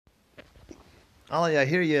Ollie, I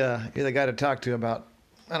hear you're the guy to talk to about,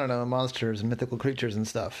 I don't know, monsters and mythical creatures and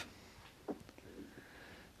stuff.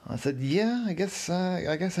 I said, yeah, I guess I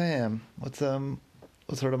am. What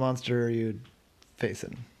sort of monster are you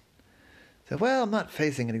facing? He said, well, I'm not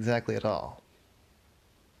facing it exactly at all.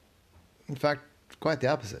 In fact, quite the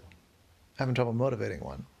opposite. Having trouble motivating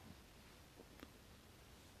one.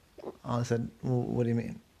 I said, well, what do you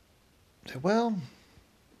mean? He said, well,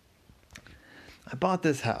 I bought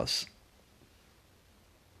this house.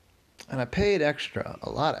 And I paid extra, a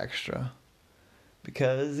lot extra,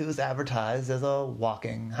 because it was advertised as a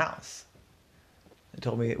walking house. They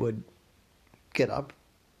told me it would get up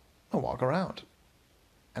and walk around.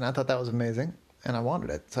 And I thought that was amazing, and I wanted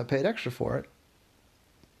it. So I paid extra for it.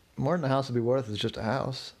 More than the house would be worth is just a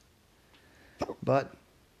house. But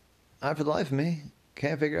I, for the life of me,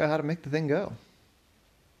 can't figure out how to make the thing go.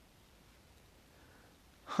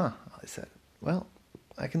 Huh, I said. Well,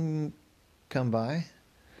 I can come by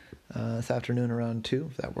this afternoon around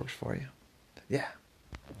 2, if that works for you. Yeah.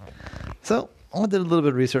 So I did a little bit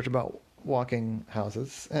of research about walking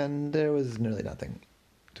houses, and there was nearly nothing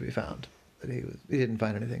to be found. He didn't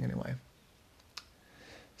find anything anyway.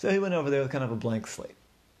 So he went over there with kind of a blank slate.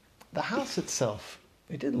 The house itself,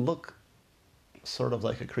 it did look sort of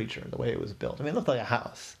like a creature, the way it was built. I mean, it looked like a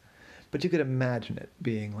house, but you could imagine it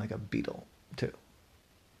being like a beetle, too.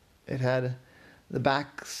 It had there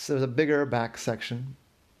was a bigger back section,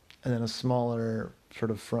 and then a smaller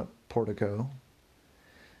sort of front portico.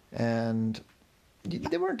 And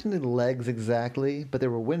there weren't any legs exactly, but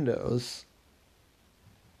there were windows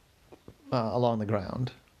along the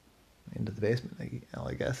ground into the basement,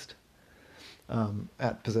 I guessed.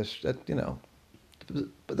 But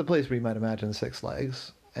the place where you might imagine 6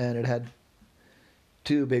 legs, and it had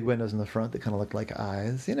 2 big windows in the front that kind of looked like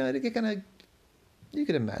eyes. You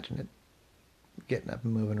could imagine it getting up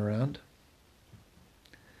and moving around.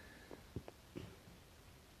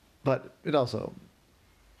 But it also,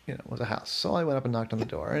 was a house. So I went up and knocked on the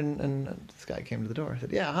door, and this guy came to the door. I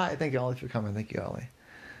said, yeah, hi, thank you, Ollie, for coming. Thank you, Ollie.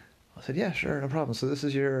 I said, yeah, sure, no problem. So this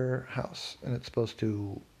is your house, and it's supposed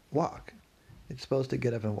to walk. It's supposed to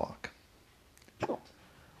get up and walk.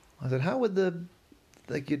 I said, how would the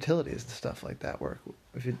utilities and stuff like that work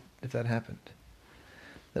if that happened?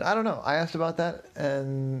 I said, I don't know. I asked about that,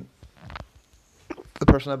 and the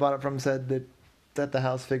person I bought it from said that the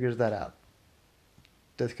house figures that out.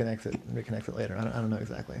 Disconnects it and reconnects it later. I don't know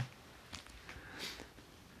exactly.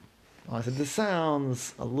 Well, I said, this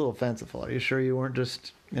sounds a little fanciful. Are you sure you weren't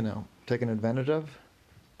just, taken advantage of?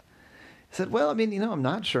 He said, well, I mean, I'm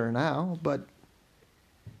not sure now, but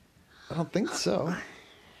I don't think so.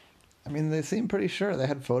 I mean, they seem pretty sure. They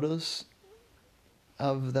had photos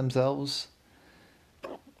of themselves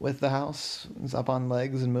with the house. It's up on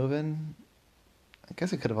legs and moving. I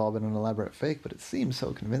guess it could have all been an elaborate fake, but it seemed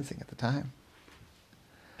so convincing at the time.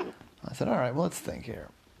 I said, all right, well, let's think here.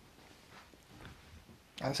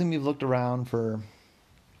 I assume you've looked around for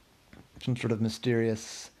some sort of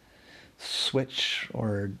mysterious switch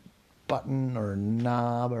or button or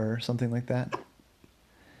knob or something like that.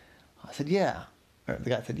 I said, yeah. Or the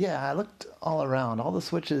guy said, yeah, I looked all around. All the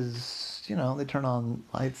switches, they turn on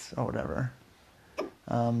lights or whatever.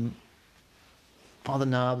 All the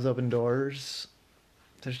knobs open doors.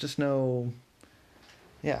 There's just no...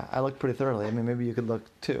 Yeah, I looked pretty thoroughly. I mean, maybe you could look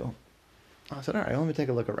too. I said, all right, let me take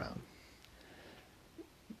a look around.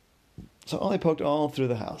 So I only poked all through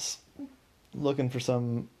the house, looking for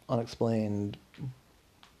some unexplained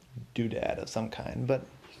doodad of some kind, but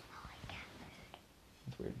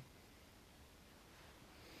it's weird.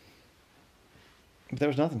 But there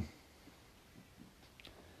was nothing.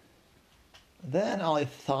 Then Ollie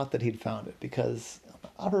thought that he'd found it, because on the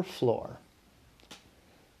upper floor,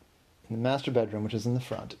 in the master bedroom, which is in the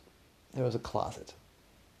front, there was a closet.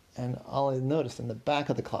 And Ollie noticed in the back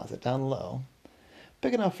of the closet, down low,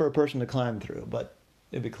 big enough for a person to climb through, but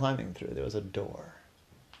they'd be climbing through, there was a door.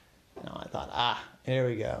 Now I thought, here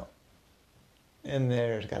we go. And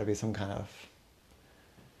there's got to be some kind of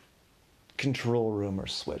control room or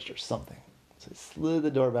switch or something. So he slid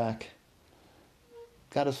the door back,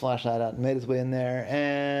 got his flashlight out, and made his way in there,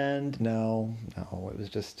 and no, it was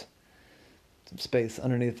just some space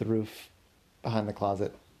underneath the roof, behind the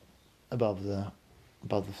closet, above the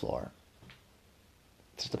floor.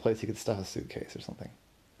 It's just a place you could stuff a suitcase or something.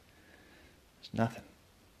 There's nothing.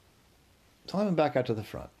 So I went back out to the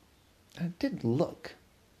front. And it did look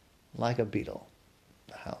like a beetle,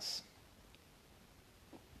 the house.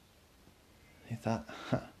 He thought,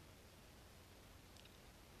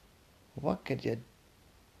 what could you...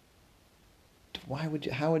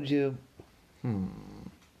 How would you...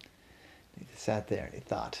 He sat there and he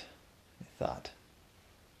thought.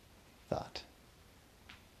 thought.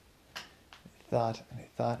 He thought, and he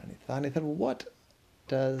thought, and he thought, and he thought, what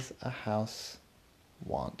does a house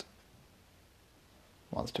want?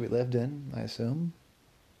 Wants to be lived in, I assume.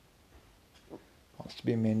 Wants to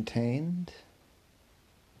be maintained.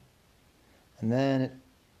 And then it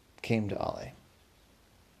came to Ollie.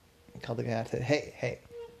 He called the guy out and said, hey,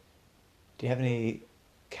 do you have any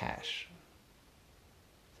cash?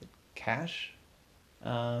 I said, cash?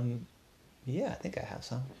 Yeah, I think I have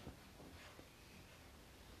some.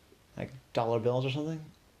 Like dollar bills or something?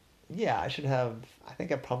 Yeah, I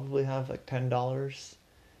think I probably have like $10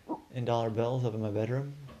 in dollar bills up in my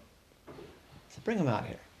bedroom. So bring them out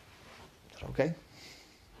here. I said, okay.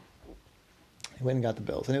 He went and got the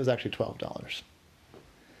bills, and it was actually $12.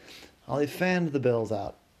 Ollie fanned the bills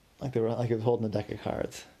out like he was holding a deck of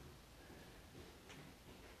cards,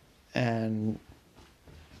 and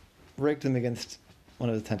raked them against one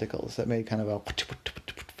of his tentacles that made kind of a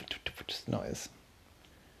noise.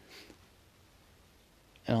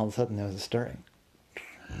 And all of a sudden there was a stirring.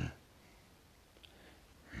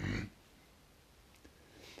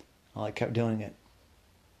 Ollie kept doing it.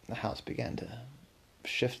 The house began to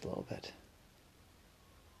shift a little bit.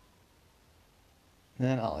 And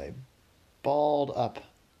then Ollie balled up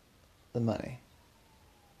the money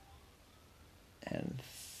and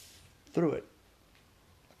threw it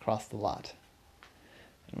across the lot.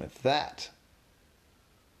 And with that,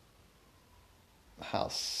 the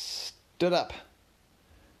house stood up.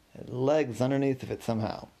 It had legs underneath of it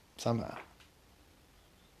somehow. And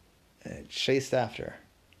it chased after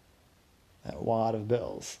that wad of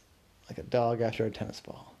bills like a dog after a tennis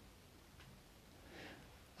ball.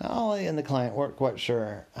 Now, Ollie and the client weren't quite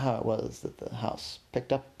sure how it was that the house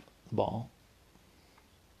picked up the ball.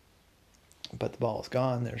 But the ball was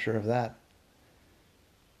gone, they were sure of that.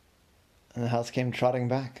 And the house came trotting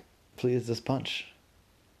back, pleased as punch,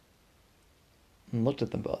 and looked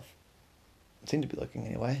at them both. Seemed to be looking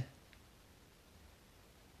anyway.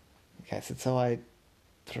 The guy said, so I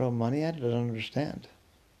throw money at it? I don't understand.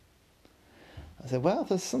 I said, well, if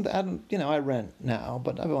there's something, I rent now,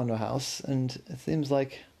 but I've owned a house, and it seems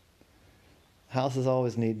like houses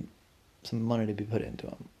always need some money to be put into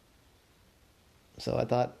them. So I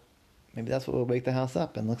thought, maybe that's what will wake the house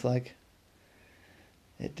up, and looks like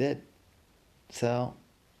it did. So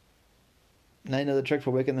now you know the trick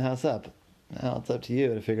for waking the house up. Now it's up to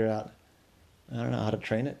you to figure out, I don't know, how to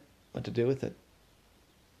train it, what to do with it.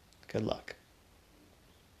 Good luck.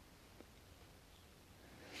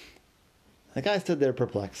 The guy stood there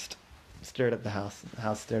perplexed, stared at the house. The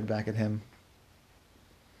house stared back at him.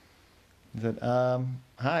 He said,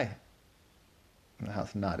 hi. And the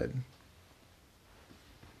house nodded.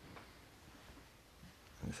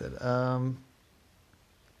 He said,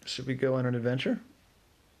 should we go on an adventure?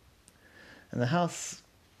 And the house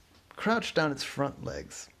crouched down its front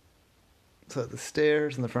legs so that the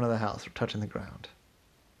stairs in the front of the house were touching the ground.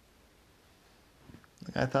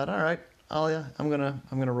 The guy thought, all right, Ollie, I'm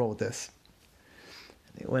gonna roll with this.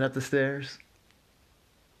 And he went up the stairs,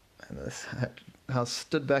 and the house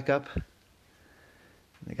stood back up. And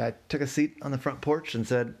the guy took a seat on the front porch and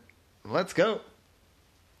said, let's go.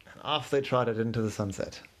 And off they trotted into the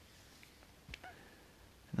sunset.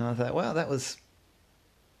 And I thought, wow, that was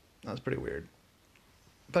pretty weird.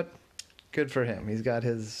 But good for him. He's got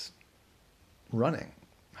his running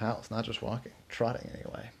house, not just walking, trotting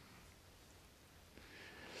anyway.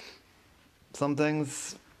 Some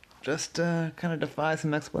things just kind of defy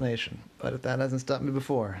some explanation. But if that hasn't stopped me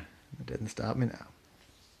before, it didn't stop me now.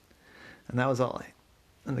 And that was Ollie,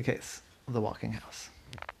 in the case of the walking house.